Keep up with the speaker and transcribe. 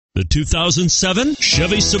The 2007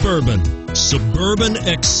 Chevy Suburban. Suburban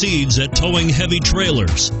exceeds at towing heavy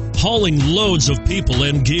trailers, hauling loads of people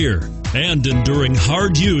and gear, and enduring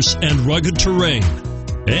hard use and rugged terrain,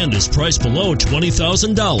 and is priced below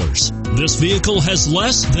 $20,000. This vehicle has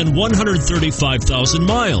less than 135,000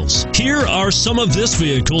 miles. Here are some of this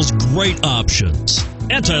vehicle's great options: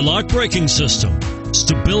 anti-lock braking system,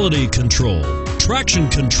 stability control, traction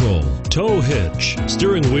control, tow hitch,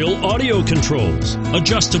 steering wheel audio controls,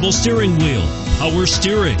 adjustable steering wheel, power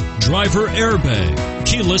steering, driver airbag,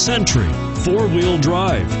 keyless entry, four-wheel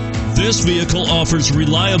drive. This vehicle offers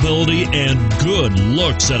reliability and good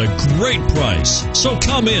looks at a great price. So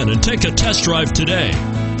come in and take a test drive today.